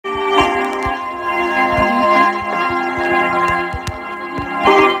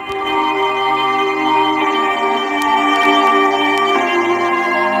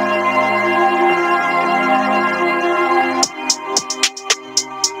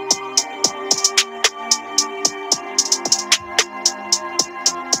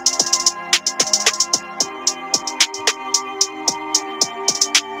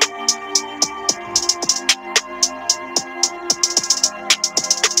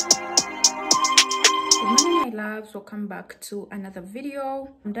loves, welcome back to another video.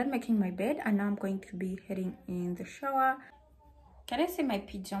 I'm done making my bed and now I'm going to be heading in the shower. Can I see my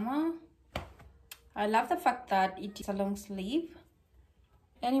pajama? I love the fact that it is a long sleeve.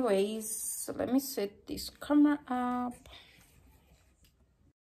 Anyways, so let me set this camera up.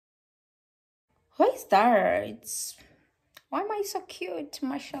 Who is that? Why am I so cute?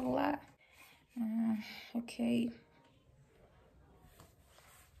 Mashallah. Okay,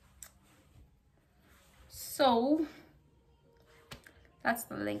 so that's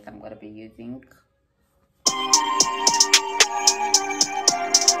the length I'm going to be using.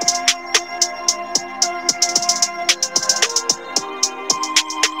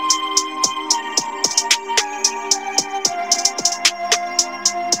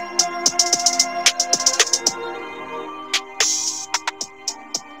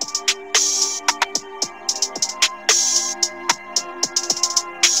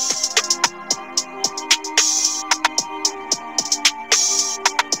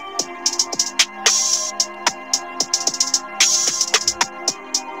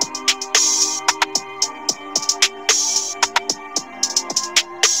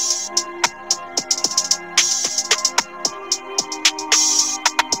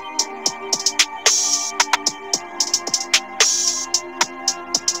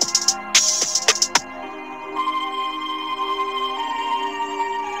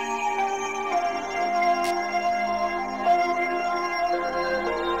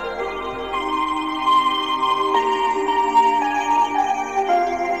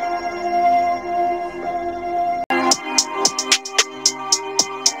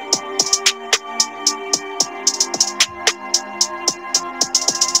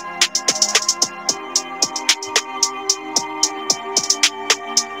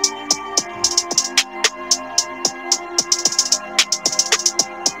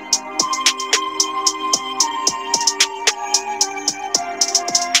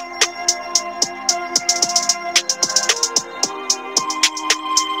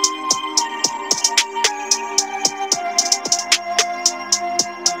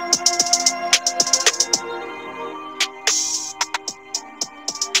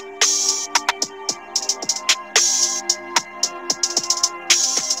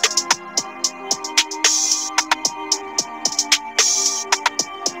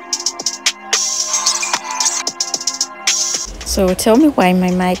 So tell me why my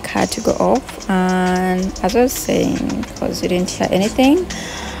mic had to go off, and as I was saying, because you didn't hear anything,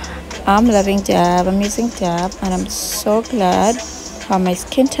 I'm loving dab, I'm using dab, and I'm so glad how my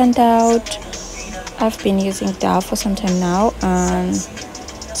skin turned out. I've been using dab for some time now and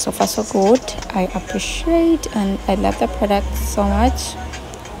so far so good. I appreciate and I love the product so much,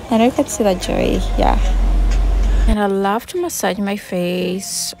 and you can see the joy. Yeah. And I love to massage my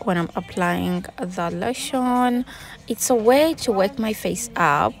face when I'm applying the lotion. It's a way to wake my face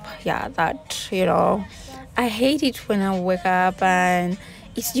up. Yeah, that, I hate it when I wake up and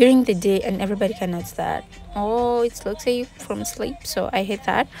it's during the day and everybody can notice that. Oh, it looks like you from sleep. So I hate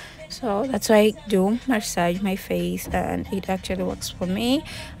that. So that's why I do massage my face, and it actually works for me,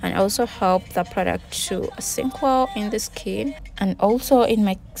 and also help the product to sink well in the skin, and also it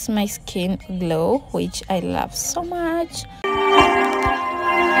makes my skin glow, which I love so much.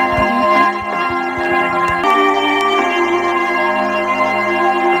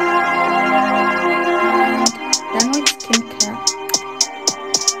 Done with skincare.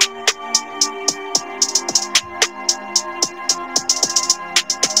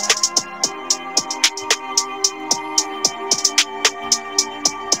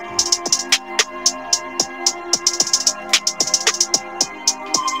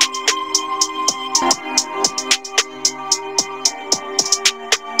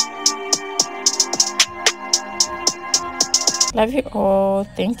 Love you all.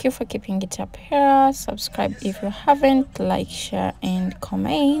 Thank you for keeping it up here. Subscribe if you haven't. Like, share and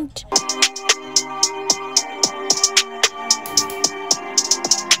comment.